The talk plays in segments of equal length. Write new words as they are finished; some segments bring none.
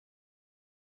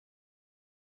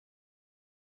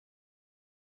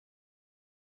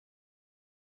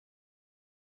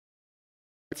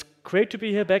great to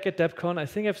be here back at DappCon. I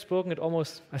think I've spoken at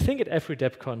every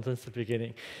DappCon since the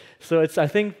beginning. So it's, I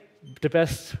think, the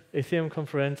best Ethereum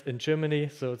conference in Germany,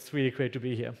 so it's really great to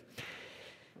be here.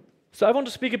 So I want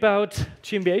to speak about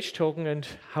GmbH-Token and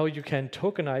how you can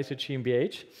tokenize your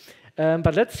GmbH.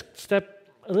 But let's step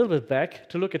a little bit back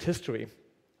to look at history.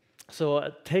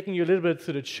 So taking you a little bit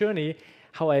through the journey,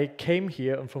 how I came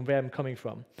here and from where I'm coming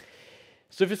from.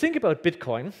 So if you think about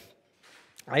Bitcoin,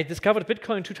 I discovered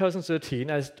Bitcoin in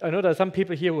 2013. I know there are some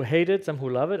people here who hate it, some who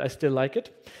love it. I still like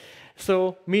it.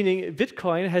 So meaning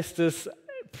Bitcoin has this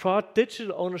brought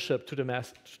digital ownership to the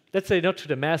mass. Let's say not to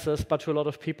the masses, but to a lot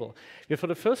of people. We for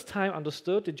the first time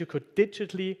understood that you could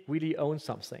digitally really own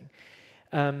something.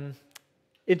 In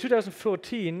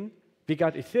 2014, we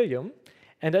got Ethereum,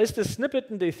 and there is this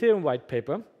snippet in the Ethereum white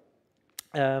paper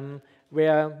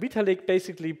where Vitalik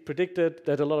basically predicted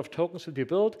that a lot of tokens will be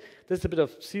built. There's a bit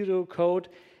of pseudo code.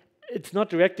 It's not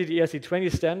directly the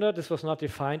ERC20 standard. This was not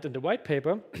defined in the white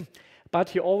paper.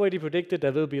 But he already predicted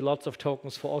there will be lots of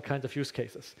tokens for all kinds of use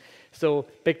cases. So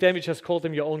back then, we just called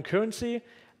them your own currency.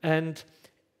 And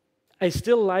I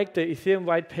still like the Ethereum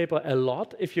white paper a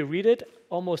lot. If you read it,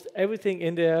 almost everything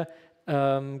in there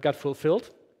got fulfilled.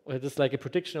 It is like a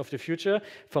prediction of the future,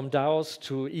 from DAOs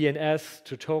to ENS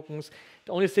to tokens.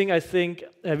 The only thing I think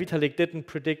Vitalik didn't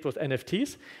predict was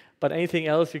NFTs, but anything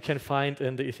else you can find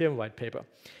in the Ethereum white paper.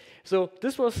 So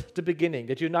this was the beginning,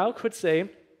 that you now could say,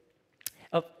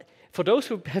 for those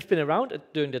who have been around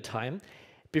during the time,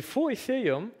 before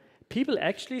Ethereum, people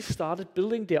actually started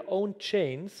building their own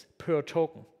chains per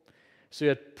token. So you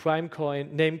had Prime Coin,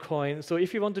 Namecoin. So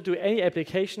if you want to do any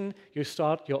application, you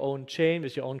start your own chain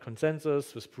with your own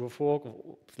consensus, with proof of work,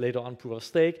 or later on proof of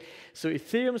stake. So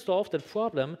Ethereum solved that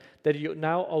problem that you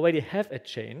now already have a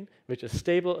chain, which is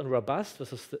stable and robust,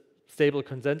 with a stable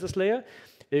consensus layer,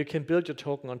 that you can build your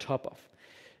token on top of.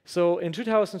 So in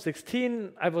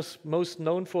 2016, I was most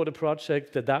known for the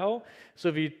project, the DAO.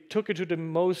 So we took it to the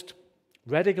most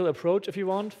radical approach, if you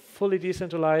want, fully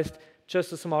decentralized,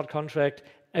 just a smart contract.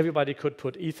 Everybody could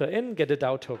put Ether in, get a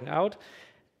DAO token out.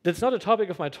 That's not a topic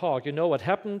of my talk. You know what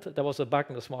happened. There was a bug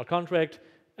in the smart contract,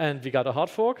 and we got a hard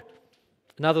fork.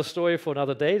 Another story for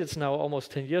another day. That's now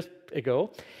almost 10 years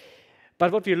ago.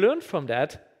 But what we learned from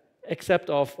that, except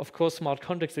of course, smart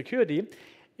contract security,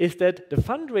 is that the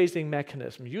fundraising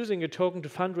mechanism, using a token to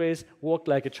fundraise, worked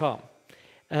like a charm.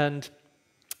 And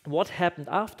what happened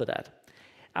after that?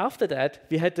 After that,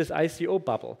 we had this ICO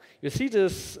bubble. You see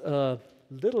this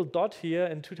little dot here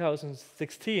in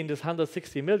 2016, this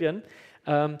 160 million.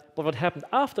 But what happened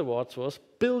afterwards was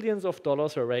billions of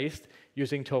dollars were raised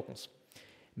using tokens.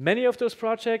 Many of those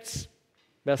projects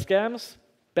were scams,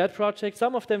 bad projects.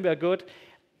 Some of them were good.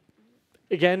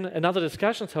 Again, another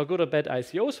discussion is how good or bad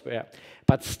ICOs were.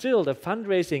 But still, the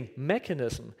fundraising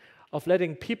mechanism of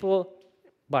letting people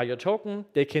buy your token,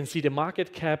 they can see the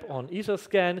market cap on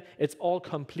Etherscan. It's all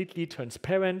completely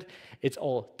transparent. It's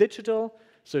all digital.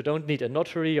 So you don't need a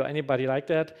notary or anybody like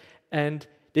that. And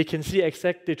they can see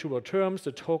exactly to what terms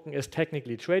the token is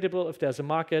technically tradable if there's a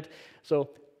market. So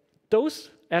those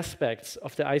aspects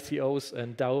of the ICOs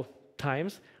and DAO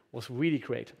times was really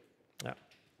great. Yeah.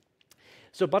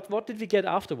 So, but what did we get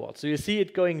afterwards? So you see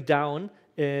it going down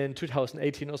in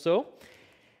 2018 or so.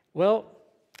 Well,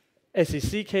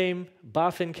 SEC came,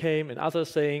 BaFin came, and others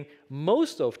saying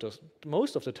most of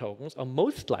the tokens are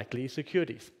most likely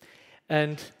securities.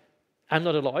 And I'm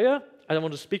not a lawyer, I don't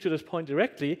want to speak to this point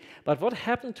directly, but what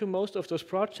happened to most of those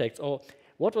projects, or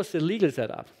what was the legal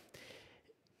setup?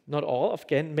 Not all,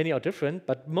 again, many are different,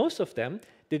 but most of them,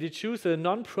 did you choose a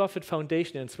non-profit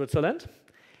foundation in Switzerland?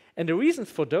 And the reasons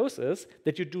for those is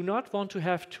that you do not want to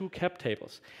have two cap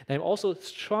tables. And I'm also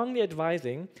strongly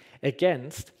advising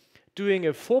against doing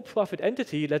a for-profit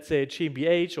entity, let's say a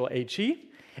GmbH or AG,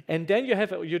 and then you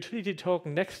have a utility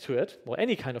token next to it, or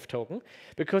any kind of token,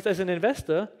 because as an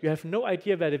investor, you have no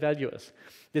idea where the value is.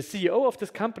 The CEO of this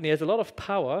company has a lot of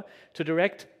power to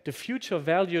direct the future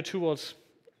value towards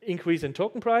increase in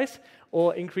token price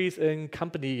or increase in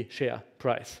company share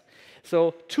price.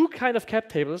 So two kind of cap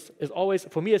tables is always,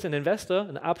 for me as an investor,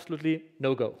 an absolutely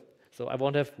no-go. So I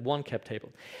want to have one cap table.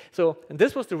 So, and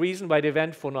this was the reason why they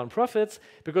went for non-profits,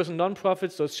 because in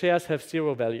non-profits, those shares have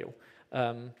zero value.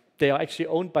 They are actually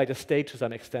owned by the state to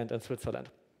some extent in Switzerland.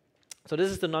 So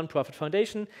this is the non-profit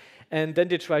foundation, and then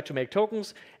they try to make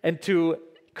tokens, and to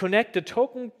connect the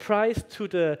token price to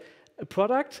the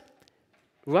product,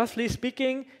 roughly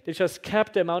speaking, they just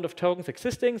capped the amount of tokens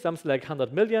existing, something like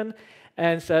 100 million,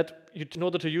 and said, in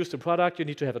order to use the product, you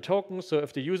need to have a token. So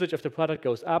if the usage of the product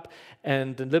goes up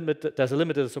and there's a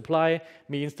limited supply,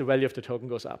 means the value of the token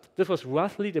goes up. This was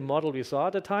roughly the model we saw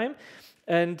at the time.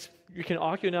 And you can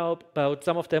argue now about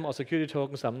some of them are security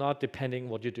tokens, some not, depending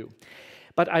what you do.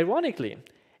 But ironically,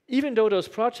 even though those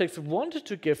projects wanted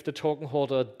to give the token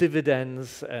holder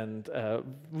dividends and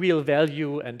real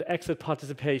value and exit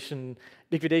participation,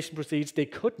 liquidation proceeds, they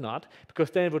could not,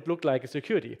 because then it would look like a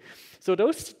security. So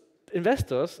those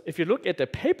investors, if you look at the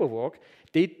paperwork,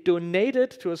 they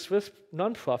donated to a Swiss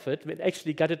nonprofit and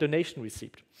actually got a donation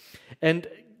receipt. And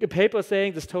a paper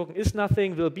saying this token is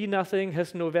nothing, will be nothing,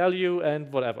 has no value,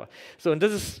 and whatever. So, and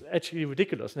this is actually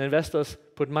ridiculous. And investors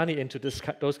put money into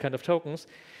those kind of tokens.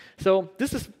 So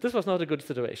this was not a good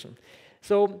situation.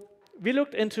 So we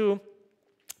looked into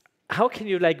how can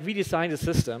you redesign the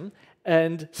system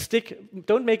and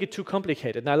don't make it too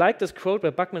complicated. And I like this quote by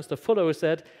Buckminster Fuller, who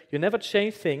said, "You never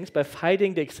change things by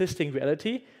fighting the existing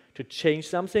reality. To change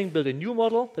something, build a new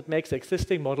model that makes the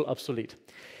existing model obsolete."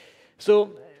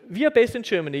 So we are based in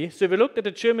Germany, so we looked at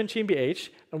the German GmbH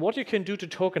and what you can do to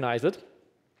tokenize it.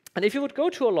 And if you would go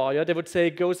to a lawyer, they would say,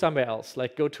 go somewhere else,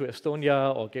 like go to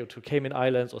Estonia or go to Cayman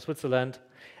Islands or Switzerland.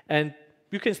 And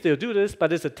you can still do this,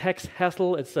 but it's a tax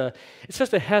hassle. It's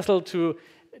just a hassle to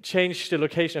change the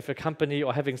location of a company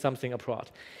or having something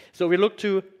abroad. So we looked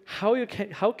to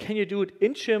how can you do it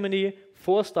in Germany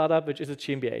for a startup, which is a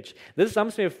GmbH. This is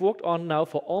something we've worked on now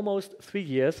for almost 3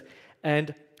 years,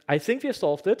 and I think we've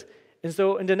solved it. And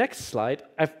so in the next slide,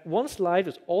 I have one slide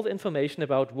with all the information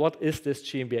about what is this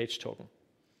GmbH token.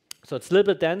 So it's a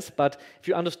little bit dense, but if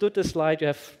you understood this slide,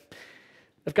 I've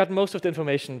got most of the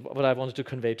information what I wanted to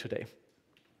convey today.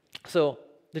 So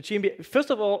the GmbH,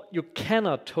 first of all, you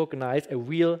cannot tokenize a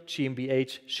real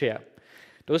GmbH share.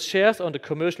 Those shares are on the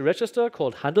commercial register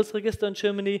called Handelsregister in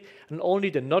Germany, and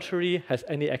only the notary has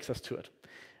any access to it.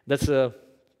 That's a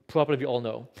problem we all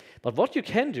know. But what you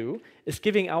can do is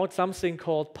giving out something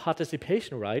called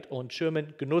participation right, or in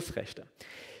German Genussrechte.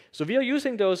 So we are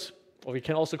using those, or we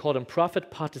can also call them profit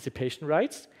participation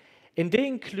rights, and they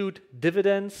include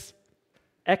dividends,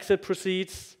 exit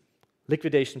proceeds,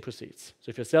 liquidation proceeds.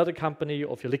 So if you sell the company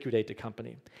or if you liquidate the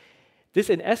company. This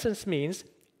in essence means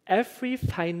every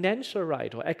financial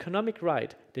right or economic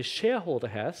right the shareholder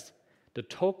has, the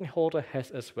token holder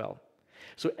has as well.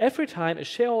 So every time a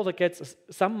shareholder gets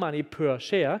some money per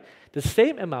share, the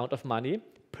same amount of money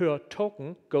per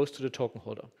token goes to the token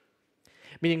holder.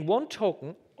 Meaning one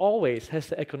token always has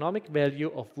the economic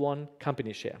value of one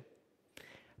company share.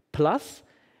 Plus,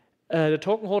 the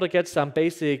token holder gets some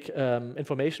basic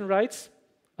information rights,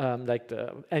 like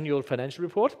the annual financial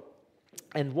report.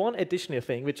 And one additional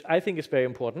thing, which I think is very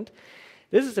important,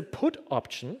 this is a put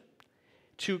option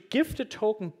to give the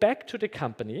token back to the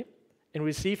company and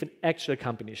receive an actual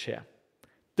company share.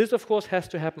 This, of course, has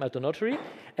to happen at the notary,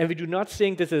 and we do not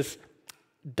think this is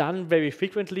done very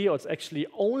frequently, or it's actually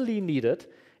only needed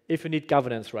if you need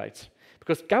governance rights.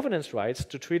 Because governance rights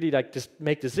to really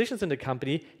make decisions in the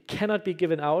company cannot be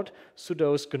given out through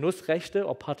those Genussrechte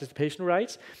or participation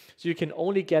rights, so you can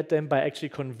only get them by actually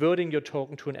converting your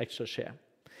token to an actual share.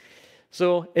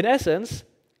 So in essence,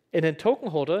 a token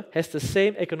holder has the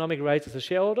same economic rights as a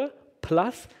shareholder,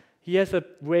 plus he has a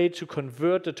way to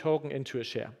convert the token into a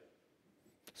share.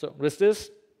 So with this,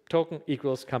 token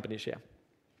equals company share.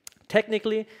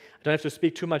 Technically, I don't have to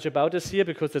speak too much about this here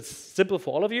because it's simple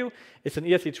for all of you. It's an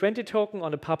ERC20 token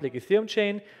on a public Ethereum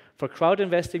chain. For crowd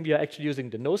investing, we are actually using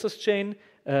the Gnosis chain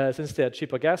since there are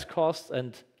cheaper gas costs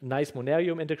and nice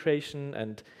Monerium integration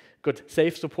and good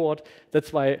safe support.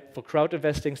 That's why for crowd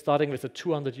investing, starting with a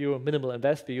 200 euro minimal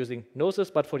invest, we're using Gnosis,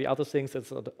 but for the other things,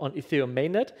 it's on Ethereum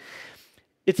mainnet.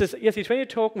 It's an ERC20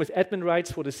 token with admin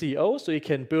rights for the CEO, so you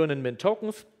can burn and mint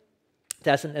tokens.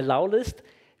 There's an allow list,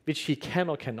 which he can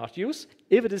or cannot use.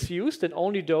 If it is used, then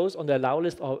only those on the allow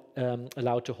list are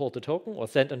allowed to hold the token or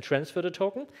send and transfer the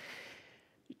token.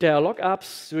 There are lockups,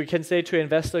 so you can say to an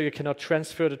investor, you cannot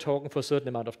transfer the token for a certain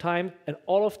amount of time, and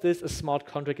all of this is smart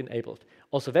contract enabled.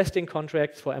 Also vesting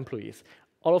contracts for employees.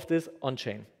 All of this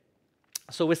on-chain.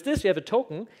 So with this, you have a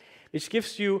token which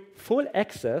gives you full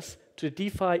access to the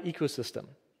DeFi ecosystem.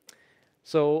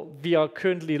 So we are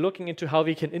currently looking into how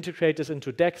we can integrate this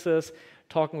into DEXs,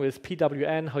 talking with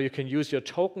PWN, how you can use your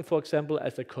token, for example,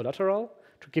 as a collateral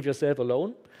to give yourself a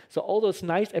loan. So all those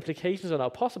nice applications are now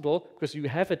possible because you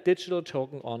have a digital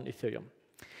token on Ethereum.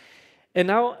 And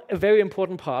now a very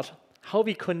important part, how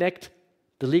we connect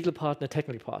the legal part and the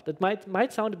technical part. That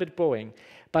might sound a bit boring,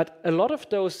 but a lot of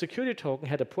those security tokens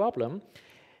had a problem.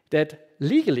 that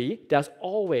legally there's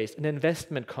always an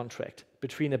investment contract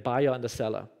between a buyer and a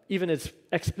seller, even it's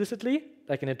explicitly,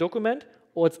 like in a document,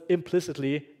 or it's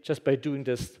implicitly just by doing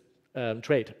this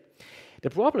trade. The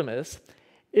problem is,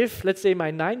 if, let's say,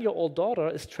 my 9-year-old daughter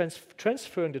is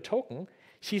transferring the token,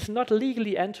 she's not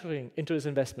legally entering into this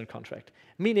investment contract,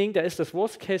 meaning there is this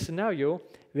worst-case scenario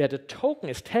where the token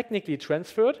is technically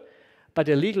transferred, but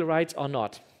the legal rights are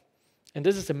not. And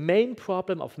this is the main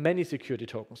problem of many security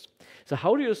tokens. So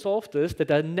how do you solve this, that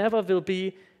there never will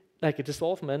be like a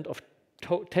dissolvement of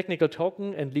technical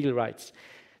token and legal rights?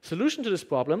 Solution to this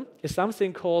problem is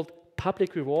something called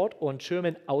public reward, or in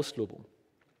German Auslobung.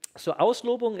 So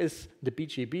Auslobung is the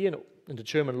BGB in the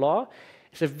German law.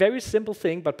 It's a very simple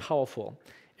thing, but powerful.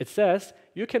 It says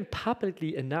you can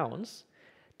publicly announce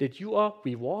that you are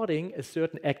rewarding a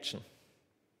certain action.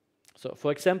 So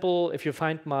for example, if you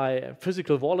find my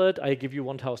physical wallet, I give you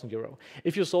 1,000 euro.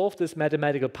 If you solve this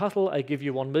mathematical puzzle, I give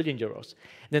you 1 million euros.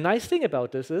 The nice thing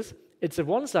about this is it's a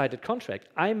one-sided contract.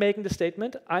 I'm making the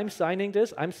statement, I'm signing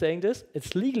this, I'm saying this.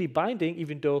 It's legally binding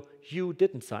even though you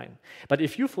didn't sign. But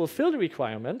if you fulfill the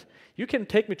requirement, you can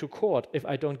take me to court if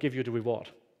I don't give you the reward.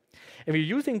 And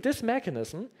we're using this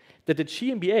mechanism that the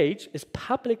GmbH is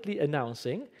publicly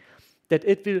announcing that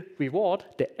it will reward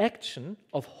the action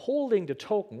of holding the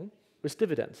token with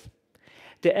dividends,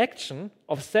 the action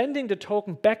of sending the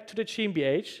token back to the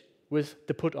GmbH with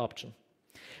the put option.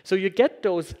 So you get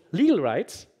those legal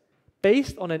rights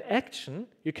based on an action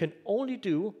you can only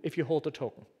do if you hold the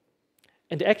token.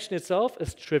 And the action itself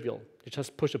is trivial. You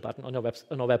just push a button on your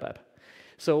web app.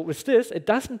 So with this, it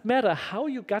doesn't matter how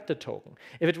you got the token.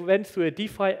 If it went through a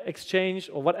DeFi exchange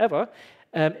or whatever,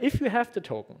 if you have the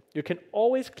token, you can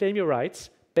always claim your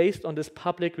rights based on this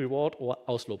public reward or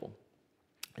Auslobung.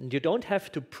 And you don't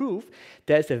have to prove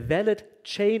there's a valid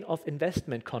chain of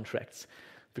investment contracts.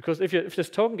 Because if this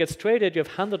token gets traded, you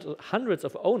have hundreds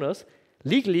of owners.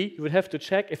 Legally, you would have to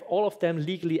check if all of them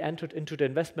legally entered into the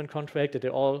investment contract, that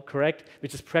they're all correct,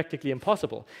 which is practically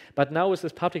impossible. But now with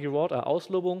this public reward or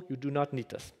Auslobung, you do not need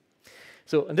this.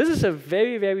 So, and this is a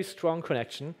very, very strong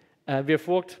connection. We have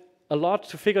worked a lot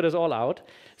to figure this all out.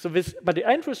 So but the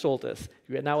end result is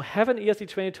you now have an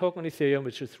ERC20 token on Ethereum,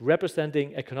 which is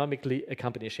representing economically a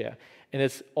company share, and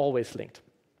it's always linked.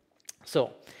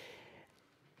 So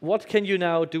what can you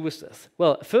now do with this?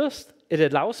 Well, first, it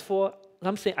allows for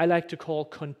something I like to call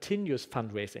continuous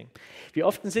fundraising. We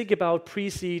often think about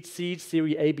pre-seed, seed,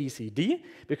 Series A, B, C, D,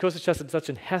 because it's just such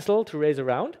a hassle to raise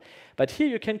around. But here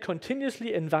you can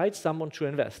continuously invite someone to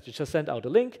invest. You just send out a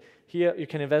link. Here you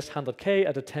can invest 100K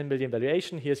at a 10 million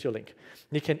valuation. Here's your link.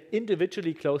 And you can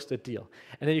individually close the deal.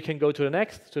 And then you can go to the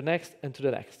next, to the next, and to the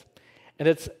next.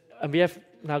 And we have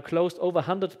now closed over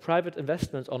 100 private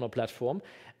investments on our platform.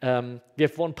 We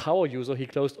have one power user, he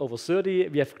closed over 30,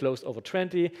 we have closed over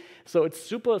 20. So it's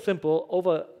super simple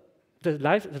over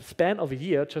the span of a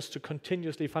year just to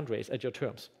continuously fundraise at your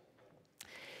terms.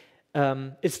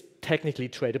 It's technically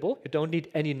tradable. You don't need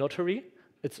any notary.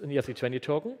 It's an ERC20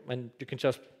 token, and you can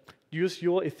just use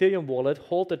your Ethereum wallet,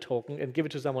 hold the token, and give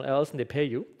it to someone else, and they pay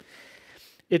you.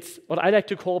 It's what I like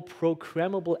to call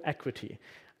programmable equity.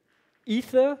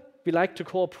 Ether, we like to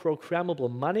call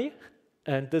programmable money,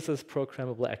 and this is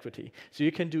programmable equity. So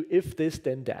you can do if this,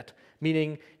 then that,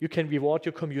 meaning you can reward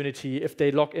your community. If they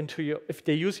log into if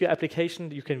they use your application,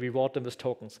 you can reward them with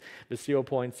tokens, with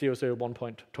 0.001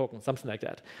 point tokens, something like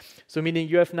that. So meaning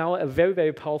you have now a very,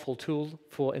 very powerful tool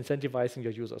for incentivizing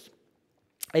your users.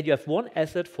 And you have one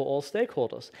asset for all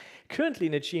stakeholders. Currently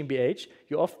in a GmbH,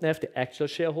 you often have the actual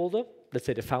shareholder, let's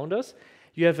say the founders.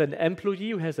 You have an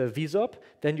employee who has a VSOP,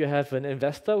 then you have an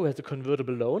investor who has a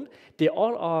convertible loan. They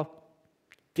are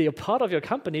part of your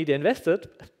company, they invested,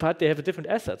 but they have different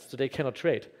assets, so they cannot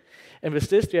trade. And with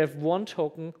this, you have one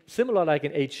token, similar like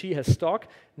an HE has stock.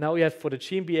 Now you have for the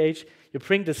GmbH, you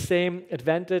bring the same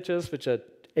advantages which a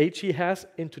HE has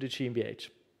into the GmbH.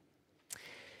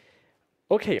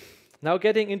 Okay, now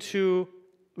getting into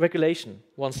regulation,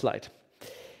 one slide.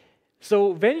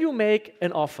 So when you make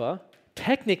an offer,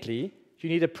 technically, you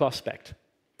need a prospect.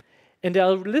 And there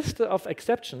are a list of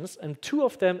exceptions, and two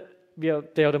of them, they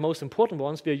are the most important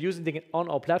ones. We are using them on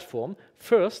our platform.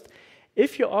 First,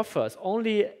 if your offer is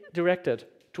only directed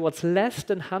towards less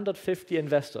than 150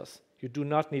 investors, you do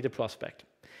not need a prospect.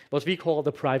 What we call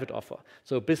the private offer.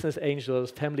 So business angels,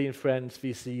 family and friends,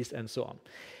 VCs, and so on.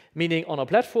 Meaning on our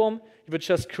platform, you would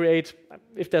just create,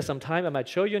 if there's some time, I might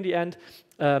show you in the end,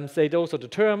 say those are the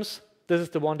terms. This is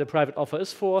the one the private offer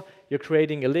is for. You're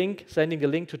creating a link, sending the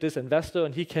link to this investor,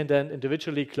 and he can then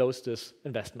individually close this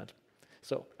investment.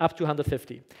 So up to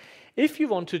 150. If you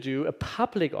want to do a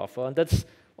public offer, and that's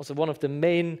also one of the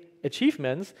main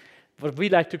achievements, what we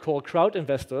like to call crowd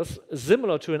investors,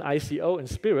 similar to an ICO in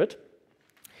spirit,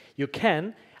 you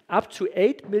can up to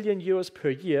 8 million euros per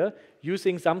year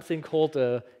using something called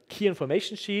a key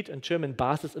information sheet, in German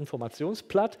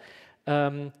Basisinformationsblatt.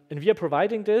 And we are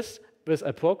providing this with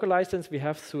a broker license we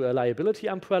have through a liability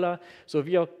umbrella. So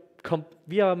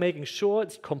we are making sure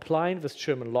it's compliant with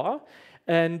German law.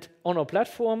 And on our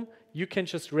platform, you can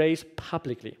just raise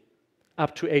publicly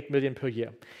up to 8 million per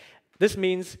year. This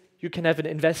means you can have an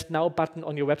Invest Now button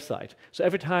on your website. So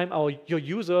every time your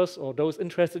users or those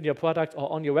interested in your product are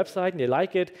on your website and they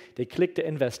like it, they click the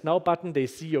Invest Now button, they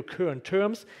see your current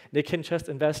terms, they can just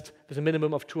invest with a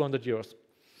minimum of 200 euros.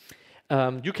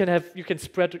 You can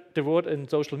spread the word in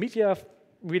social media,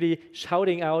 really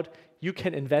shouting out, you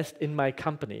can invest in my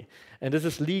company. And this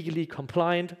is legally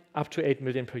compliant, up to 8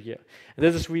 million per year. And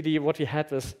this is really what we had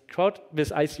with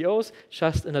ICOs,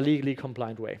 just in a legally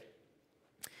compliant way.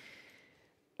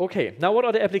 Okay, now what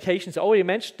are the applications? I already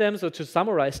mentioned them, so to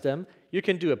summarize them, you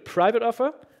can do a private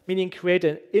offer, meaning create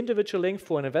an individual link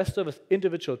for an investor with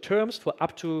individual terms for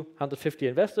up to 150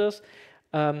 investors,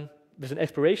 with an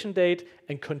expiration date,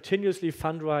 and continuously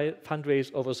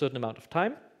fundraise over a certain amount of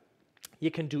time.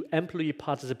 You can do employee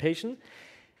participation,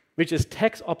 which is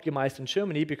tax optimized in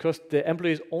Germany because the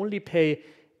employees only pay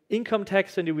income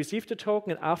tax when you receive the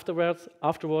token, and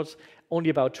afterwards only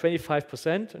about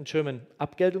 25%, in German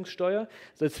Abgeltungssteuer.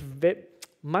 So it's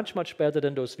much, much better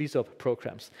than those VSOP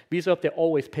programs. VSOP, they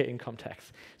always pay income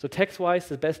tax. So tax-wise,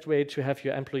 the best way to have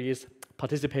your employees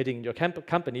participating in your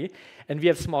company. And we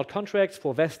have smart contracts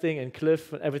for vesting and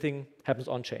cliff, and everything happens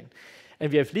on-chain.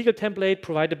 And we have legal template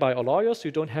provided by our lawyers, so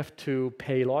you don't have to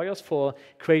pay lawyers for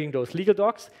creating those legal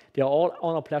docs. They are all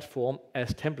on our platform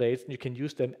as templates, and you can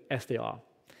use them as they are.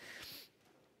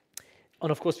 And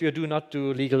of course, we do not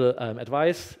do legal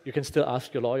advice. You can still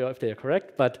ask your lawyer if they are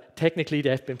correct, but technically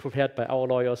they have been prepared by our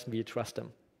lawyers and we trust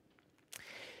them.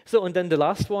 So, and then the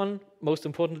last one, most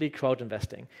importantly, crowd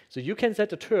investing. So you can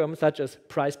set a term such as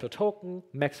price per token,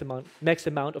 max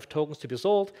amount of tokens to be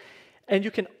sold, and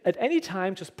you can at any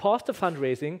time just pause the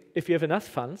fundraising if you have enough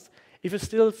funds. If you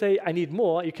still say, I need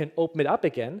more, you can open it up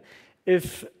again.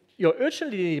 If you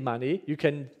urgently need money, you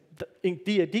can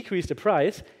decrease the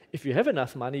price. If you have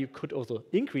enough money, you could also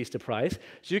increase the price.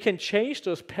 So you can change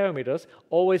those parameters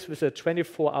always with a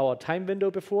 24-hour time window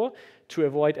before to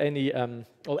avoid any,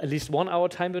 or at least 1 hour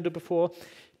time window before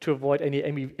to avoid any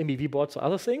MEV bots or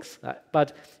other things.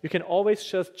 But you can always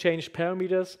just change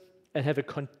parameters and have a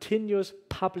continuous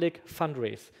public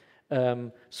fundraise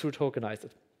through Tokenize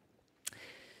It.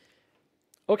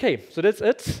 Okay, so that's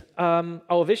it.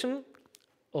 Our vision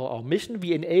or our mission,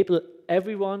 we enable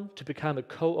everyone to become a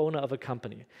co-owner of a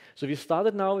company. So we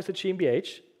started now with the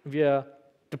GmbH.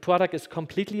 The product is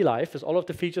completely live with all of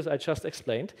the features I just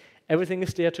explained. Everything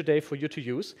is there today for you to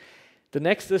use. The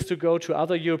next is to go to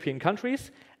other European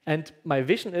countries. And my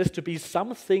vision is to be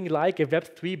something like a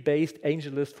Web3-based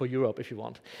AngelList for Europe, if you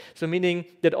want. So meaning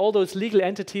that all those legal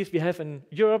entities we have in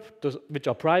Europe, which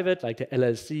are private, like the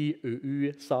LLC,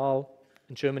 ÖÜ, SAL,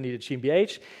 in Germany, the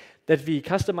GmbH, that we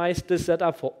customize this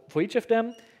setup for each of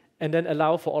them and then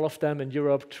allow for all of them in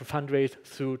Europe to fundraise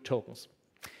through tokens.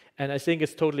 And I think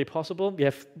it's totally possible. We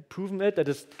have proven it, that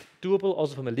it's doable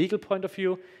also from a legal point of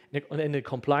view, in a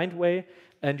compliant way,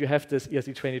 and you have this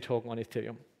ERC20 token on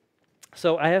Ethereum.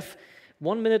 So I have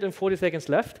 1 minute and 40 seconds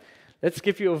left. Let's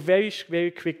give you a very,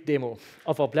 very quick demo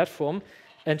of our platform,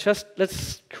 and just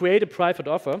let's create a private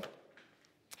offer.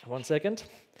 1 second.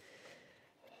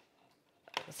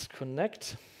 Let's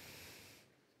connect.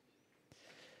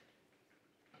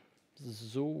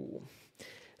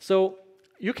 So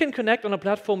you can connect on a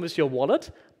platform with your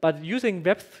wallet, but using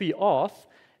Web3 Auth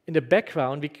in the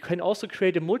background, we can also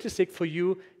create a multisig for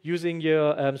you using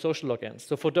your social logins.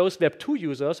 So for those Web2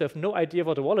 users who have no idea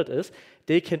what a wallet is,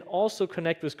 they can also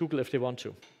connect with Google if they want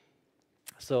to.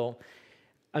 So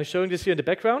I'm showing this here in the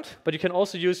background, but you can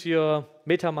also use your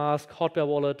MetaMask, hardware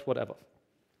wallet, whatever.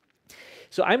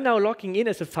 So I'm now logging in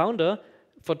as a founder.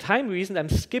 For time reasons, I'm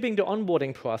skipping the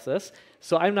onboarding process.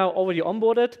 So I'm now already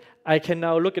onboarded. I can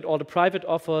now look at all the private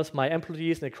offers, my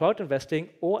employees, and the crowd investing,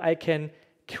 or I can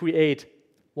create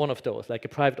one of those, like a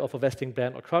private offer vesting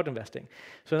plan or crowd investing.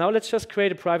 So now let's just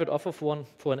create a private offer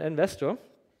for an investor.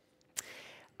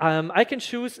 I can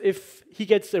choose if he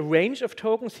gets a range of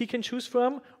tokens he can choose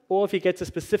from, or if he gets a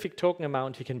specific token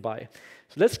amount he can buy.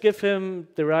 So let's give him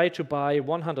the right to buy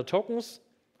 100 tokens.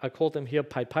 I call them here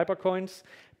Pied Piper coins,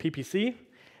 PPC.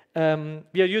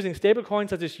 We are using stablecoins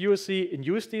such as USC and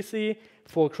USDC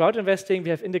For crowd investing, we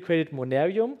have integrated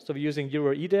Monerium, so we're using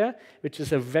EuroE there, which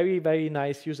is a very, very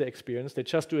nice user experience. They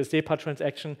just do a SEPA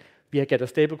transaction, we get a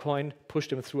stablecoin, push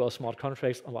them through our smart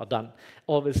contracts, and we're done.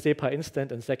 All with SEPA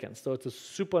instant in seconds. So it's a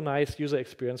super nice user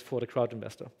experience for the crowd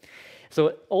investor.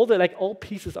 So all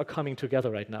pieces are coming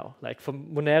together right now. Like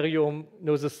from Monerium,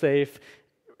 Gnosis Safe,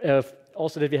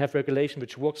 also that we have regulation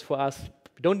which works for us.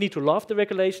 We don't need to love the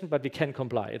regulation, but we can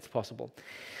comply. It's possible.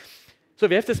 So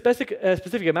we have the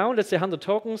specific amount, let's say 100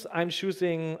 tokens. I'm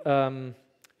choosing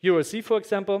EuroC, for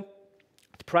example.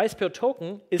 The price per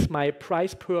token is my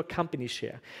price per company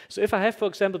share. So if I have, for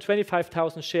example,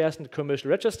 25,000 shares in the commercial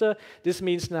register, this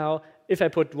means now if I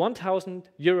put 1,000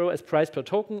 euro as price per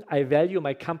token, I value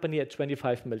my company at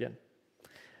 25 million.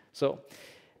 So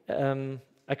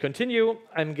I continue.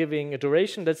 I'm giving a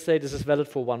duration. Let's say this is valid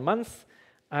for 1 month.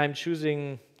 I'm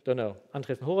choosing, don't know,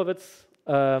 Andresen Horowitz.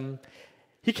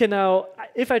 He can now,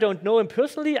 if I don't know him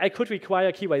personally, I could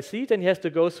require KYC, then he has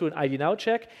to go through an ID Now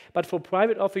check. But for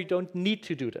private offer, you don't need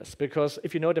to do this, because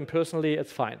if you know them personally,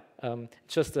 it's fine.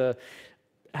 It's just a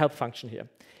help function here.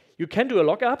 You can do a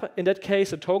lockup. In that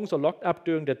case, the tokens are locked up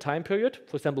during the time period,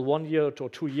 for example, 1 year or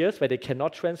 2 years, where they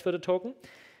cannot transfer the token.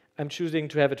 I'm choosing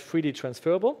to have it freely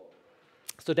transferable.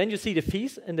 So then you see the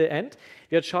fees in the end.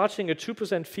 We are charging a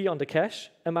 2% fee on the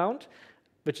cash amount,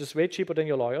 which is way cheaper than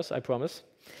your lawyers, I promise.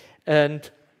 And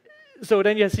so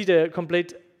then you see the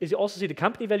complete, you also see the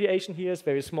company valuation here. It's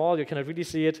very small, you cannot really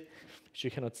see it. You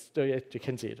cannot, you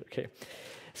can see it, okay.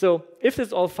 So if this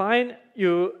is all fine,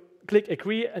 you click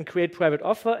agree and create private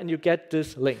offer and you get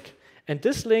this link. And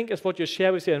this link is what you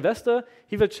share with your investor.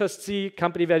 He will just see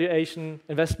company valuation,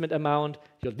 investment amount,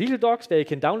 your legal docs where you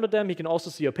can download them. He can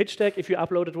also see your pitch deck if you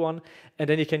uploaded one. And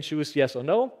then he can choose yes or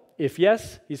no. If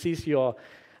yes, he sees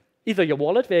either your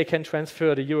wallet where you can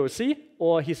transfer the EuroC,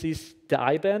 or he sees the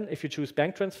IBAN if you choose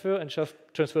bank transfer and just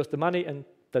transfers the money, and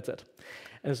that's it.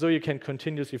 And so you can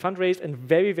continuously fundraise, and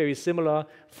very, very similar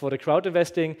for the crowd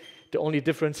investing. The only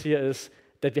difference here is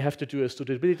that we have to do a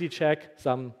suitability check,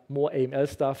 some more AML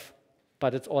stuff,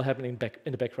 but it's all happening back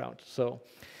in the background. So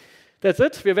that's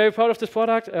it. We're very proud of this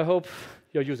product. I hope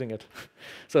you're using it.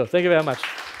 So thank you very much.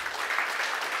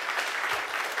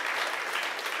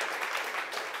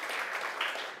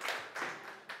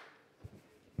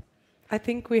 I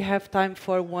think we have time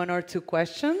for 1 or 2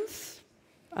 questions.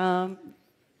 There's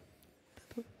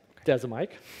a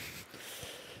mic.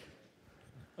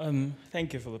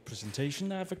 Thank you for the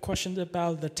presentation. I have a question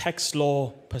about the tax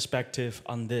law perspective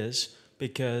on this,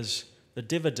 because the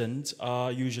dividends are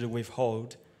usually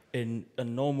withheld. In a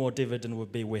normal dividend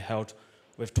would be withheld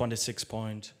with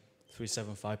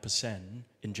 26.375%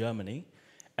 in Germany.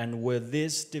 And with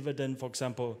this dividend, for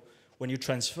example, when you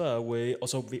transfer, we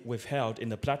also be withheld in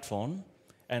the platform,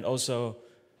 and also,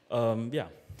 yeah.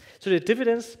 So the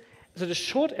dividends, so the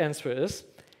short answer is,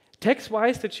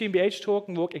 tax-wise, the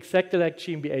GmbH-Token work exactly like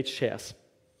GmbH shares.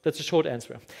 That's the short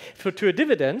answer. To a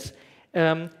dividend,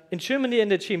 in Germany in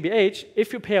the GmbH,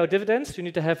 if you pay out dividends, you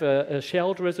need to have a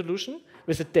shareholder resolution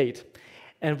with a date.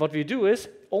 And what we do is,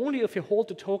 only if you hold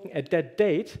the token at that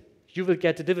date, you will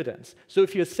get the dividends. So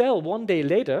if you sell 1 day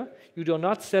later, you are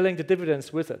not selling the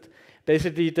dividends with it.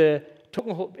 Basically, the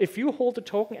token, if you hold the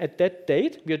token at that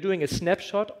date, we are doing a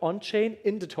snapshot on-chain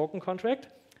in the token contract.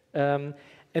 And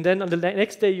then on the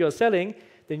next day you are selling,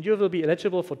 then you will be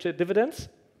eligible for dividends,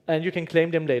 and you can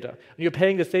claim them later. And you're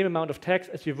paying the same amount of tax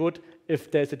as you would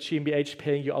if there's a GmbH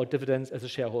paying you out dividends as a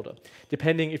shareholder,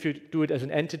 depending if you do it as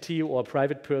an entity or a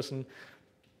private person.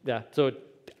 Yeah, so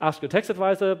ask your tax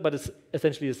advisor, but it's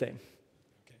essentially the same.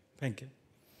 Okay, thank you.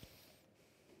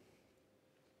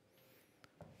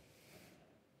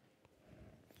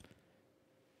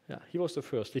 Yeah, he was the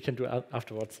first. He can do it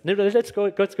afterwards. No, let's go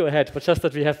ahead. But just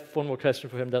that we have 1 more question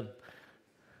for him then.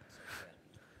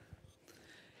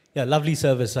 Yeah, lovely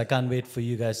service. I can't wait for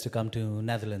you guys to come to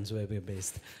Netherlands, where we're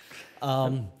based.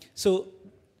 So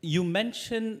you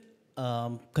mentioned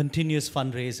continuous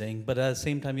fundraising, but at the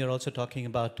same time, you're also talking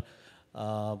about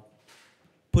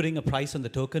putting a price on the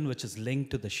token, which is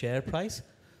linked to the share price.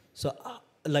 So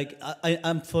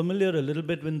I'm familiar a little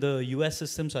bit with the US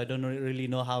system, so I don't really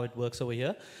know how it works over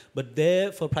here. But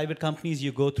there, for private companies,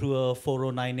 you go through a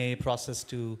 409A process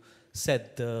to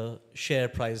set the share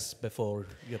price before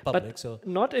you're public. But so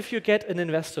not if you get an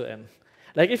investor in.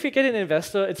 Like if you get an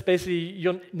investor, it's basically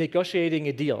you're negotiating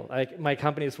a deal. Like my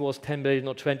company is worth 10 million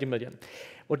or 20 million.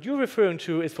 What you're referring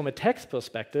to is from a tax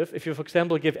perspective. If you, for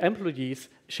example, give employees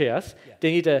shares,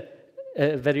 they need a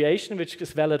valuation which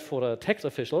is valid for the tax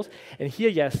officials. And here,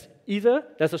 yes, either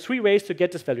there's 3 ways to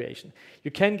get this valuation.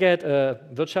 You can get a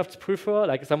Wirtschaftsprüfer,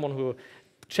 like someone who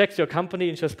checks your company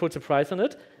and just puts a price on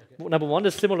it. Number one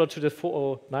is similar to the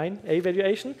 409A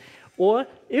valuation. Or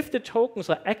if the tokens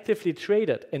are actively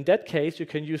traded, in that case, you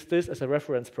can use this as a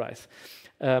reference price.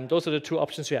 Those are the two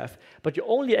options you have. But you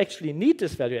only actually need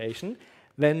this valuation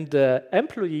when the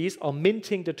employees are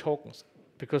minting the tokens,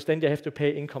 because then they have to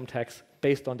pay income tax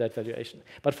based on that valuation.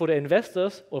 But for the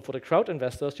investors or for the crowd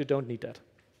investors, you don't need that.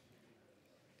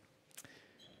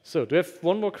 So, do we have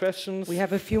one more question? We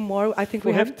have a few more. I think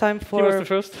we have time for he was the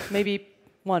first. Maybe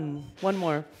one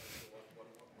more.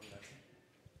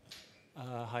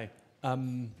 Hi.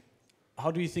 How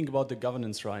do you think about the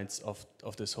governance rights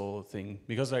of this whole thing?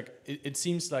 Because like it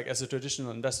seems like as a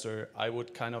traditional investor, I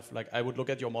would kind of like I would look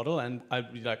at your model and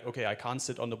I'd be like, okay, I can't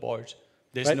sit on the board.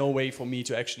 There's no way for me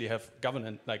to actually have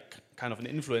governance, like kind of an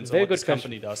influence on what this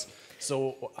company does.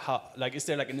 So, like, is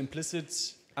there like an implicit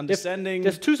understanding?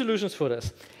 There's two solutions for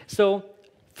this. So,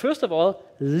 first of all,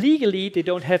 legally they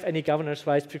don't have any governance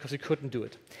rights because they couldn't do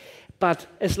it. But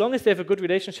as long as they have a good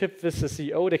relationship with the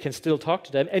CEO, they can still talk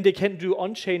to them, and they can do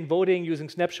on-chain voting using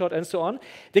Snapshot and so on.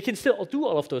 They can still do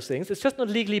all of those things. It's just not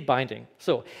legally binding.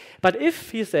 So, but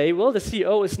if you say, well, the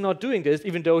CEO is not doing this,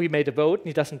 even though he made a vote and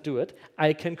he doesn't do it,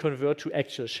 I can convert to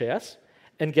actual shares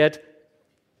and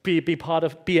be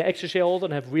an actual shareholder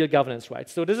and have real governance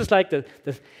rights. So this is like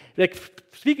like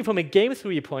speaking from a game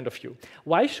theory point of view.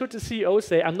 Why should the CEO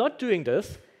say, I'm not doing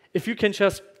this, if you can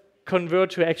just convert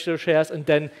to actual shares and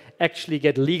then actually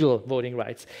get legal voting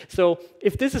rights? So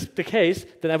if this is the case,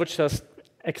 then I would just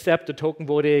accept the token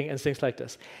voting and things like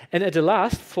this. And at the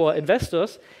last, for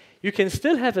investors, you can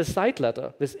still have a side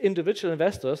letter with individual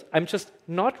investors. I'm just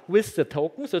not with the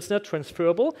token, so it's not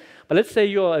transferable. But let's say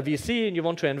you're a VC and you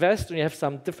want to invest and you have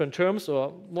some different terms or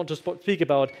want to speak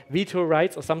about veto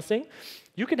rights or something.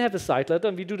 You can have a side letter,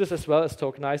 and we do this as well as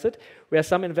tokenize it, where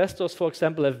some investors, for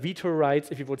example, have veto rights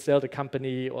if you would sell the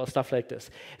company or stuff like this.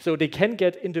 So they can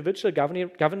get individual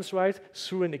governance rights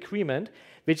through an agreement,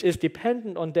 which is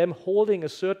dependent on them holding a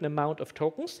certain amount of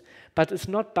tokens, but it's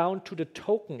not bound to the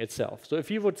token itself. So if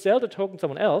you would sell the token to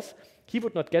someone else, he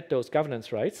would not get those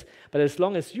governance rights, but as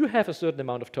long as you have a certain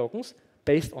amount of tokens,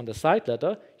 based on the side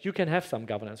letter, you can have some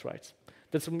governance rights.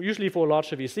 That's usually for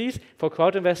larger VCs. For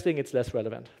crowd investing, it's less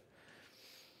relevant.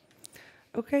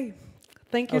 Okay,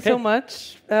 thank you so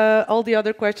much. All the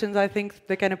other questions, I think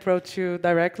they can approach you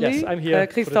directly. Yes, I'm here.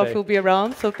 Christoph will be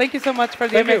around. So thank you so much for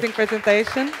the amazing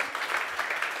presentation.